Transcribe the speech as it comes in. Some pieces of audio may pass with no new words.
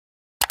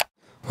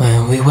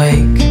we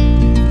wake,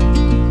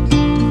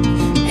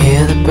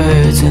 hear the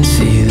birds and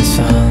see the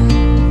sun.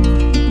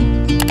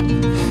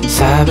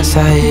 Side by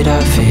side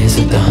our fears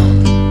are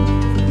done.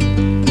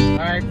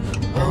 Alright,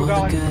 where we All the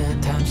going?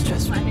 good times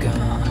just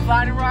begun.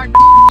 Sliding rock,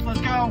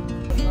 let's go.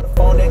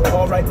 Phone, then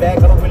call right back.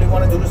 I don't really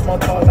want to do this small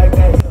talk like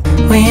that.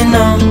 We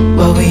know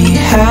what we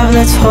have,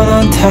 let's hold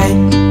on tight.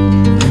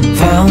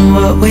 Found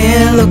what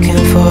we're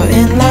looking for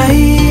in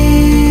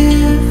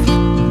life.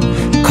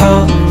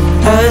 Call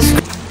us.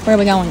 Where are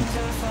we going?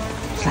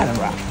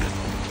 Sliding rock.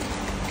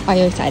 Are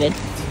you excited?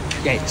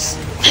 Yes.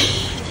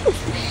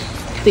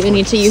 Do we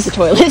need to use the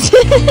toilet? You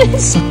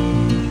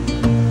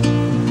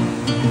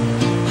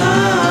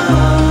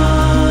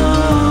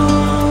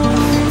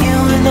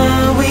and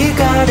I, we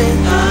got it.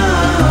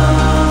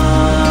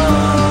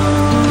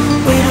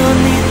 We don't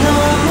need no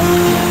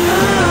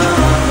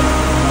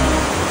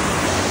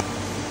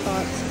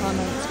Thoughts,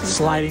 comments,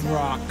 Sliding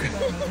rock.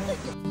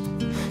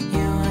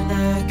 You and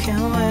I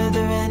can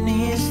weather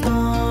any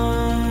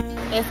storm.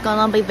 It's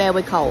gonna be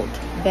very cold.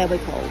 Very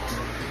cold.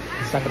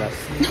 Suck it up.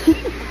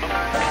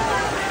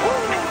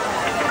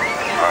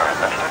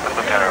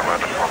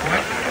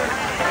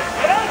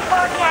 Today's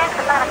forecast,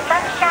 a lot of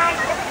sunshine,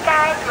 blue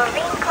skies,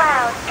 marine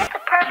clouds. Just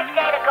the perfect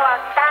day to go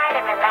outside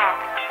and relax.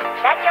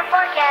 That's your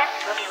forecast.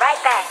 We'll be right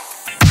back.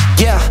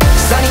 Yeah,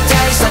 sunny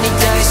days, sunny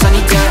days,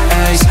 sunny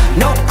days.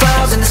 No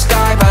clouds in the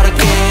sky, about to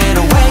get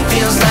away.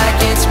 Feels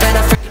like it's been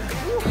a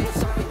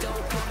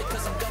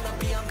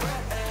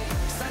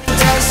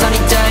sunny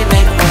day,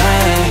 make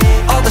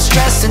way. All the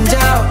stress and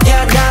doubt,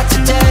 yeah, not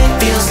today.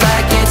 Feels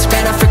like it's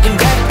been a freaking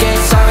decade.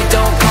 Sorry,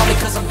 don't call me,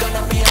 cause I'm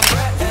gonna be a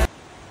threat.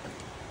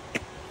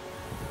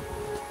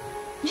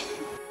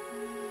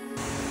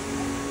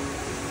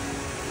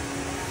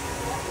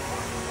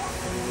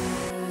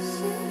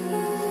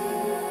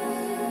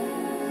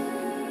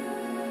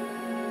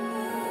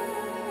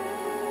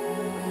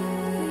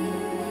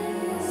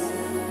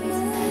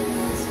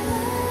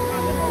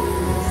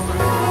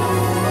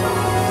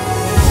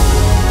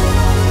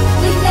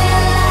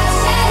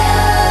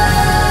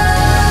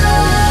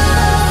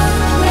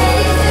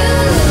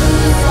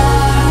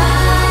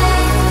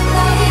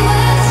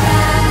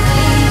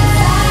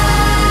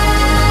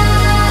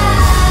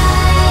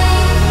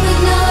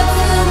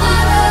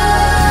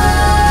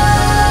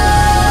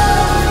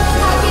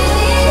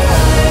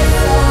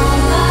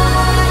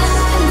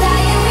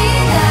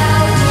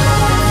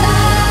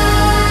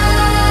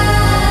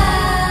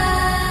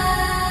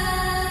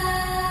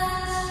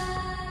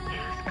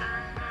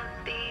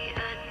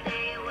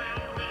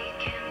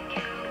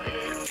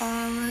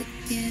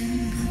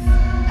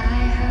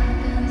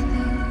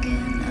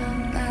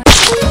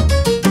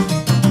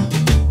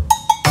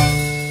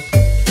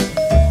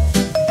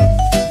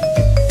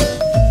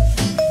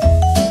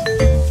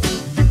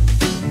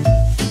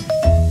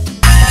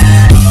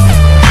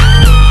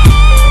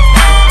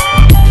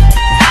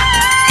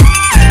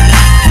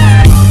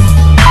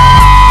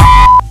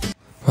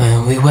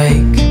 We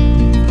wake,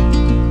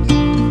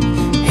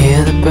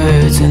 hear the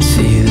birds and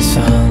see the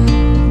sun.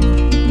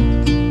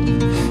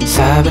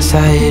 Side by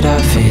side our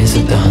fears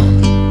are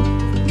done.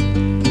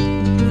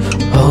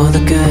 All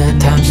the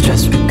good times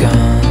just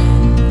begun.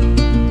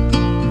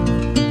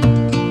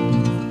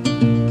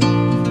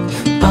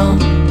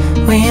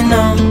 We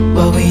know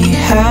what we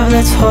have,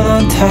 let's hold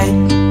on tight.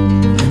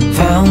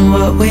 Found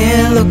what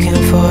we're looking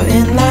for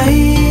in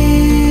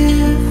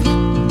life.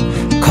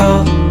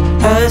 Call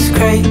us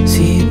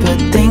crazy, but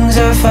things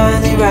are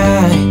finally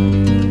right.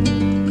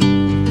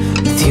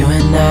 With you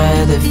and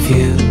I, the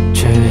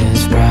future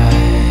is bright.